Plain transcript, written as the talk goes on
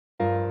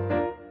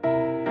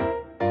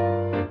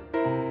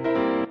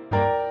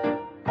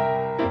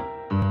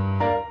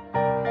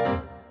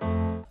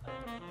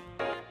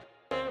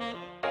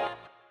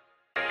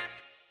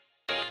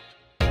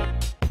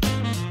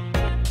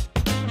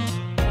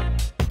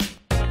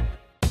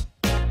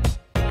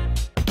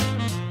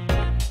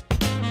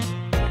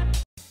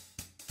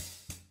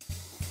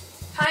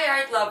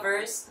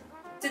lovers!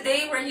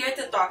 Today we're here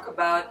to talk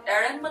about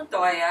Ehrran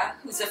Montoya,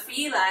 who's a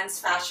freelance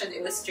fashion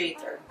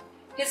illustrator.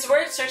 His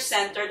works are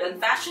centered on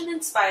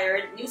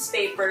fashion-inspired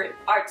newspaper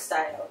art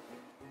style,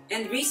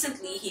 and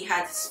recently he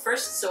had his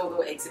first solo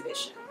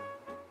exhibition.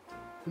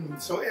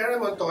 So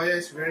Ehrran Montoya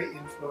is very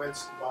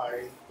influenced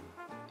by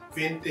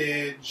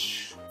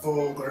vintage,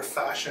 vogue, or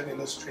fashion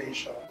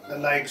illustration. The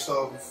likes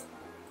of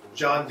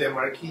John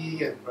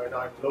DeMarquis and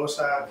Bernard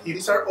Blosak.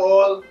 These are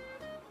all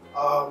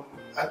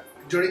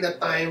during a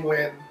time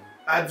when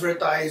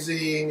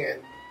advertising and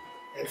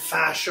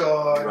fashion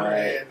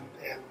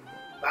and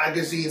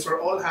magazines were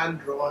all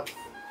hand-drawn.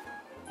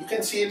 You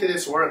can see it in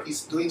his work.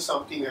 He's doing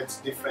something that's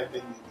different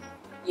than unique.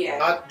 Yeah.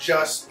 Not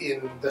just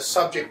in the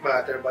subject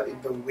matter, but in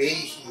the way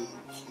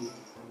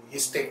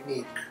his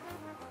technique.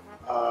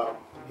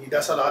 He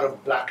does a lot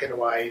of black and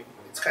white.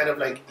 It's kind of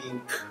like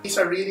ink. These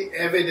are really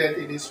evident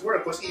in his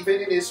work, because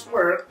even in his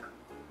work,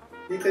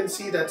 you can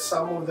see that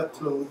some of the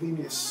clothing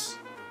is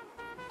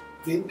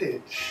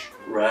vintage.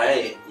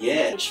 Right,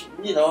 yeah. Which,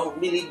 you know,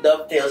 really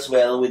dovetails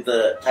well with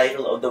the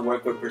title of the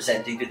work we're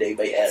presenting today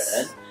by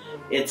Ehrran.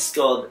 It's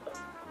called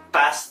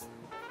Past,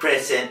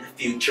 Present,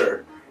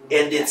 Future.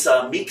 And it's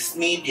a mixed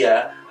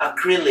media,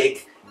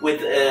 acrylic,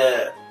 with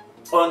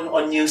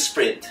on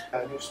newsprint.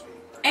 Newspaper.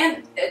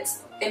 And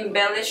it's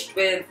embellished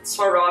with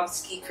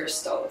Swarovski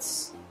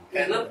crystals.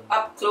 If you look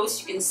up close,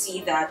 you can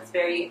see that. It's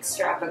very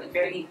extravagant,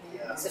 very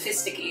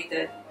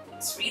sophisticated.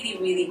 It's really,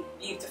 really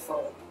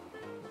beautiful.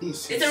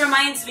 It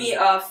reminds me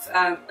of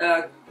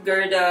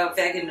Gerda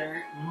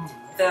Wegener,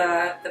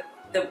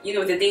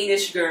 the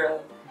Danish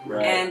girl.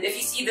 Right. And if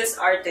you see this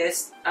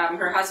artist,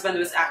 her husband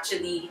was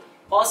actually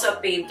also a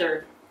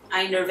painter,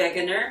 Ehrran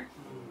Wegener,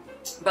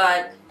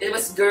 but it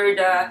was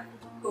Gerda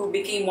who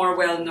became more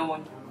well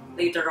known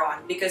later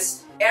on,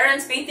 because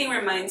Ehrran's painting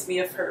reminds me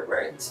of her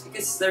works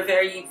because they're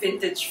very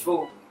vintage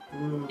vogue,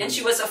 and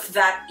she was of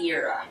that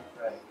era.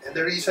 Right. And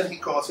the reason he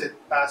calls it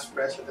past,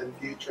 present, and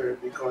future,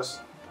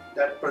 because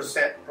that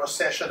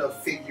procession of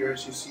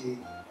figures you see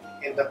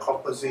in the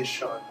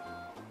composition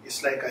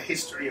is like a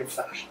history of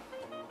fashion.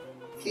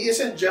 He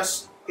isn't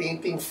just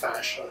painting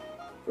fashion.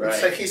 Right.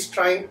 It's like he's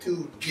trying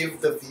to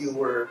give the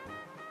viewer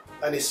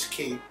an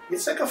escape.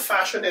 It's like a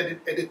fashion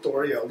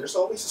editorial. There's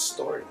always a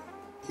story.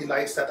 He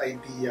likes that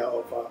idea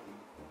of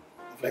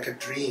like a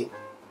dream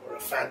or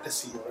a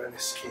fantasy or an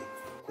escape.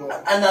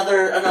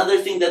 Another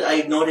thing that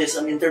I've noticed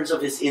in terms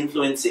of his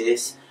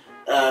influences,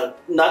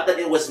 not that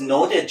it was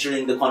noted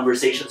during the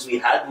conversations we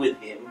had with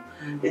him,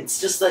 it's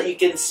just that you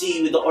can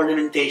see with the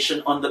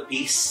ornamentation on the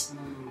piece,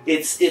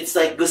 it's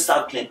like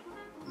Gustav Klimt.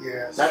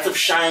 Yes. Lots of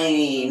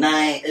shiny,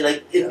 nice,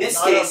 like in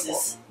this case,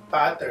 it's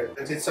pattern.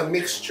 It's a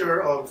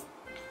mixture of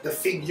the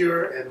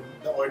figure and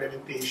the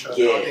ornamentation.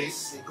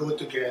 Yes. How they go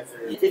together.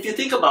 If you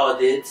think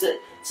about it,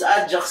 it's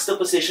a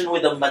juxtaposition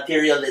with the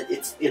material that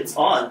it's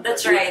on.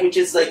 That's right. Which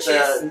is like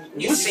a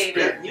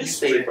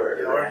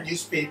newspaper. Or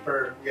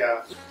newspaper,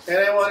 yeah. And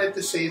I wanted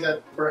to say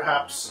that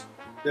perhaps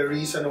the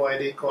reason why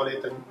they call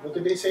it, what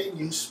did they say,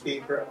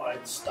 newspaper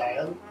art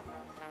style,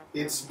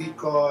 it's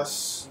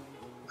because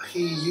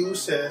he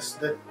uses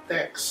the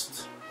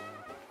text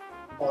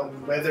on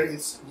whether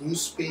it's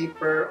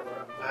newspaper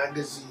or a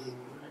magazine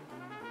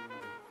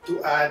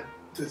to add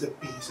to the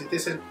piece. It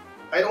isn't.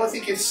 I don't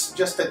think it's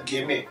just a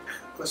gimmick,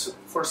 because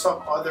for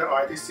some other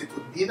artists it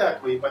would be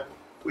that way, but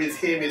with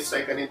him it's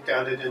like an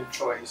intelligent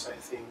choice, I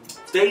think.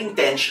 It's very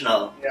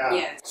intentional. Yeah.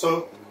 Yes.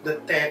 So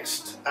the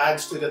text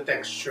adds to the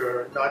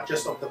texture, not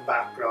just of the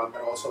background,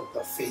 but also of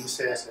the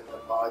faces and the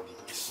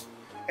bodies.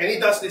 And he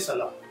does this a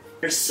lot.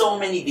 There's so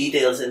many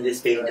details in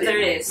this painting.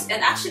 There is.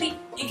 And actually,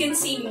 you can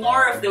see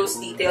more of those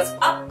details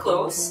up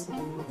close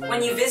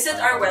when you visit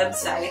our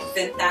website,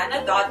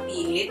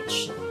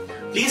 VINTANA.PH.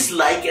 Please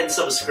like and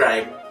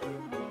subscribe.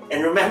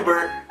 And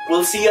remember,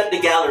 we'll see you at the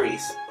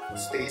galleries.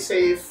 Stay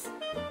safe.